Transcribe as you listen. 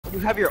You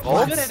have your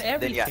ult? Good at Then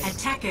everything. yes.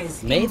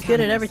 Attackers. Main's good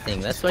at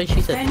everything. That's why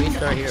she's a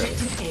 3-star hero.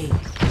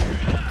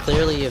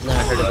 Clearly, you've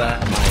not heard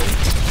about my. I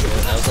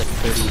was like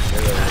 30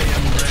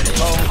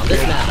 heroes on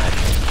this map.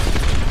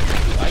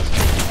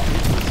 Actually.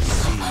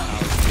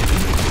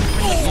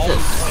 He's a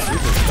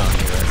strong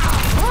hero.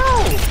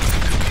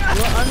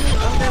 Well, I'm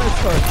gonna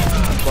start.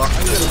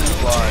 I'm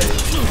gonna fly.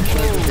 I'm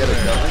gonna get a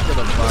gun. I'm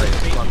gonna buy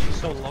it. She's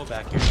so low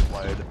back here.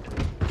 Slide.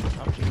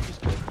 Okay, just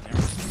go in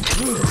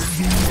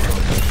there.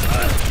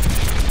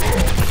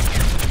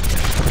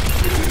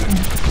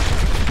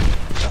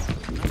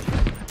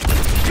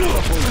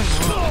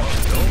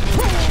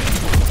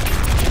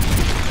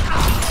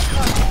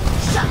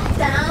 Shut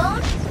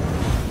down.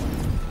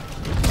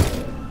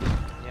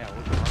 Yeah,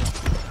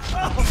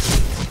 we're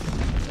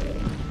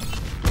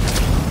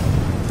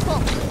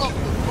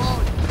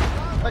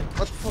What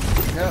the fuck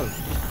hell?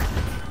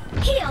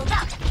 Healed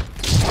up.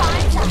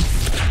 Time's up.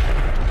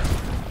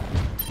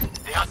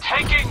 They are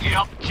taking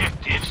the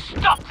objective.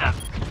 Stop them.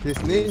 This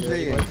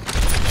ninja.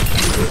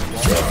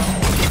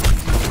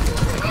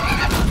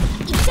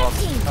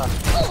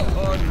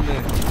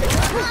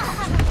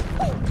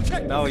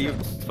 Ejecting. No, you're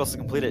supposed to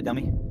complete it,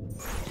 dummy.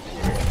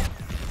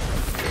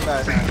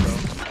 Bad hand, bro.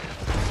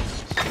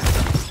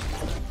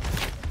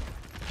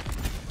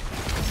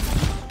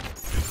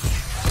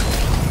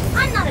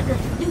 I'm not a good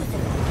loser.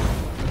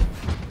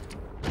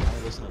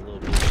 I'll listen a little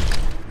bit.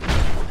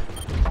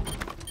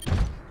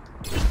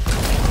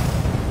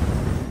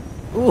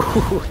 Ooh,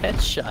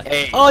 headshot.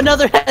 Hey. Oh,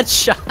 another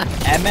headshot.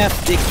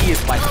 MF Dicky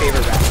is my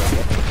favorite rapper.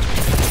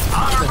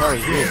 What the hell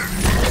is this?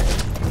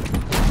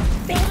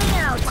 Bailing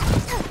out.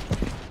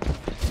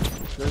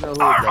 Don't know who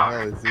the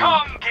hell is this.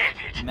 Come get it.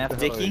 MF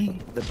Dicky,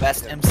 the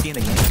best MC in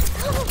the game.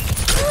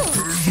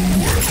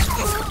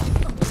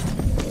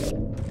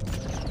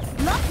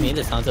 Me and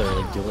Desanto are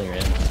like dueling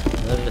right now.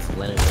 Look at this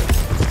Leonard.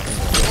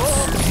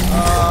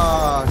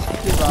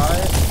 D.Va.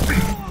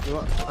 You know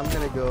what? I'm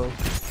gonna go.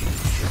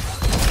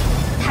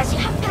 다시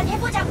한판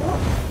해보자고.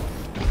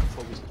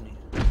 Focus on me.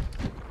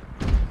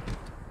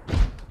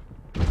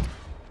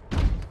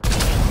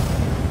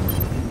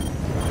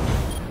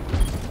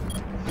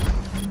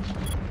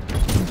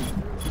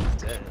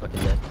 Dead.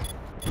 Fucking dead.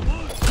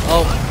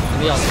 Oh,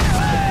 me on.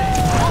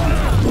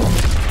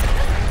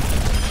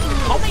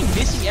 How am I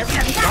missing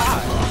every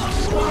shot?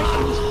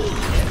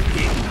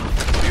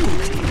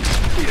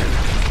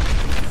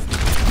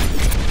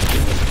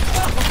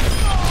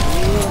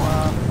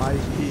 My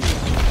key.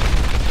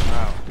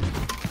 Wow.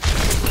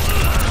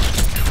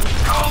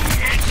 Come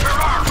get your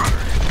armor.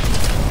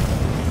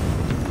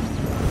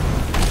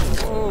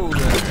 Oh,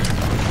 man.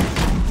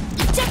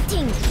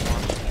 Ejecting.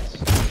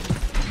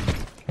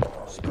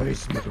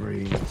 Space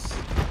Marines.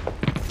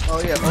 Oh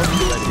yeah, all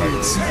ready, by the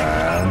way.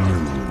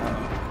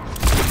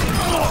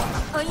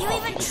 Are you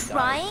even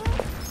trying?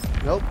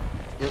 Nope.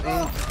 You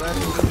ain't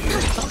standing.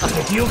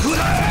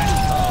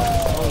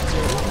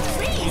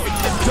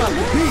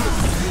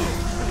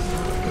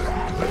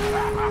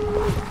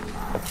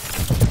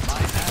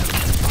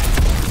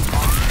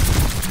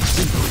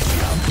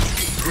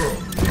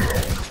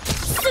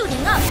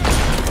 Suiting up.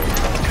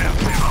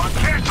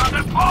 Get on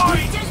the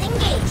point. Boosters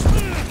engaged.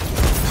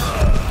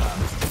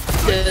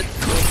 Dead.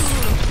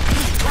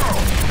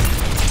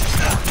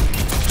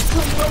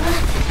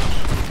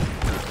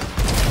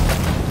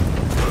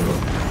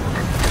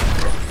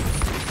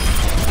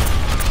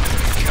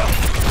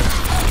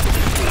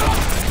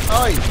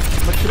 Oi,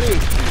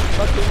 Matriz.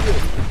 Fucking you.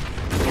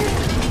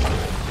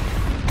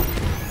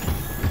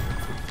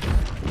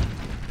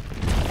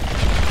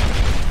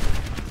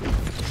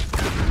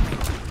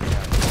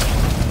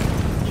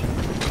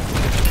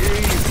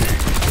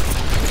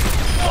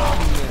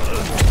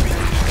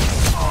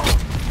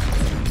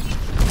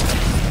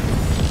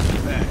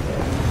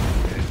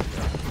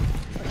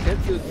 I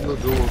can't do the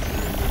duels.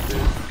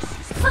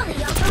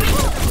 Fully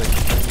operational.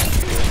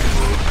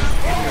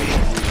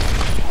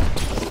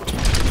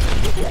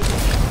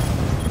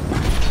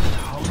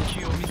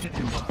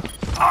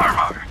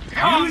 Armor.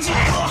 Come get it.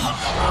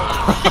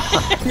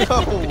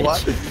 Yo,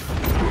 what? 60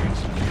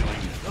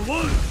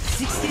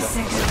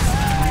 seconds.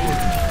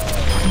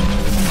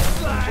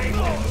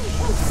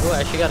 Oh, I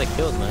actually got a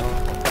kill, man.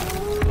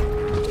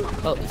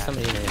 Oh, there's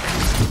somebody in there.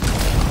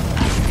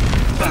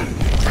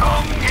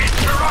 Come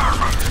get your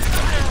armor.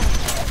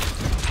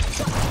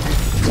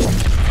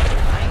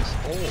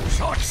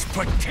 Such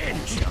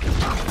potential.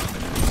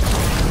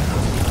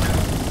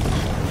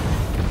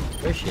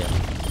 Where's she at?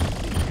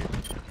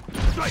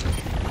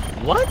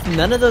 What?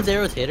 None of those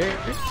arrows hit her?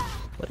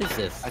 What is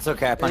this? That's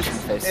okay, I punched him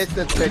in the face. It's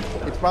the trick.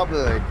 It's probably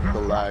like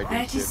the lag.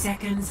 and 30 shit.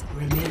 seconds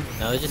remaining.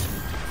 No, it's just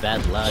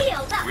bad luck.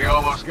 Healed up. We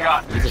almost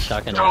got Use a this.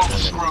 shotgun. Don't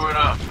screw it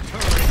up.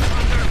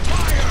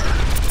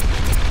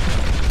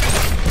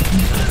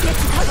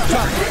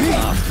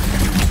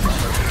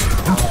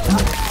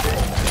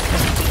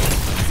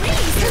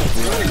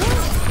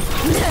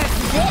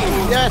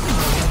 Yes!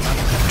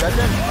 Got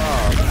them?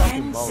 Oh, 10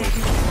 fucking balls.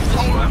 seconds.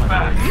 Hold them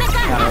back.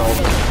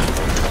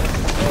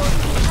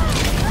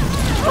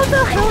 What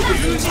the hell did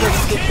you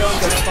just get down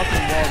that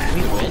fucking wall?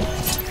 We win?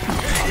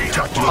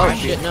 Oh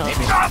shit, no.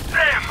 Got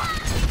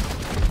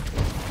them!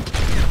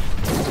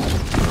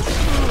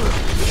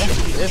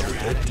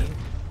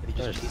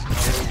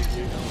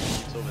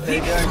 Hey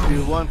guys,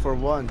 you won for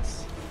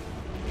once.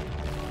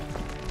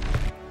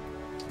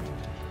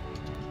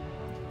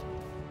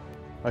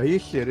 Are you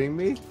shitting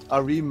me? A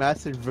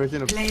remastered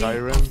version of Play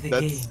Skyrim? of the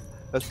That's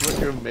game.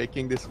 what you're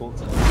making this whole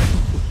time.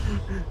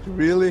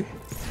 Really?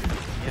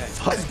 Yeah,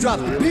 Fuck, drop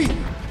the beat!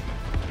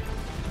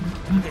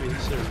 maybe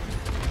this is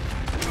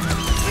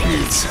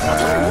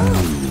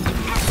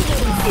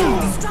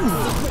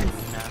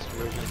master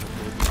version of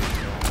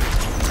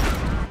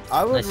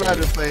I would Nice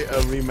rather save. play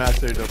a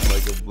remastered of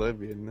like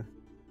Oblivion.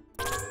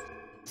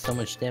 So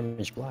much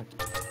damage blocked.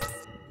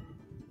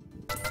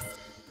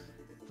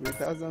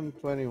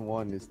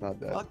 2021 is not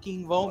that.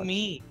 Fucking vote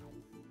me.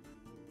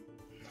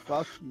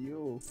 Fuck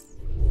you.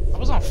 I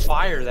was on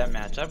fire that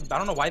match. I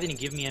don't know why they didn't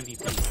give me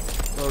MVP.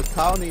 So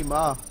Townie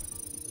Ma,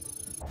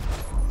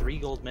 3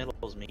 gold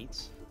medals,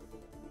 mates.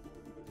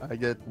 I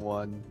get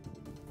 1.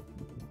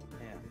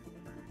 Yeah.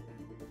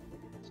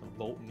 So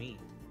vote me.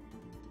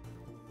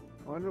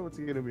 I wonder what's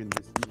gonna be in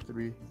this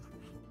E3.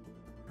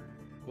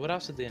 What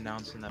else did they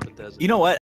announce in that Bethesda? You know what?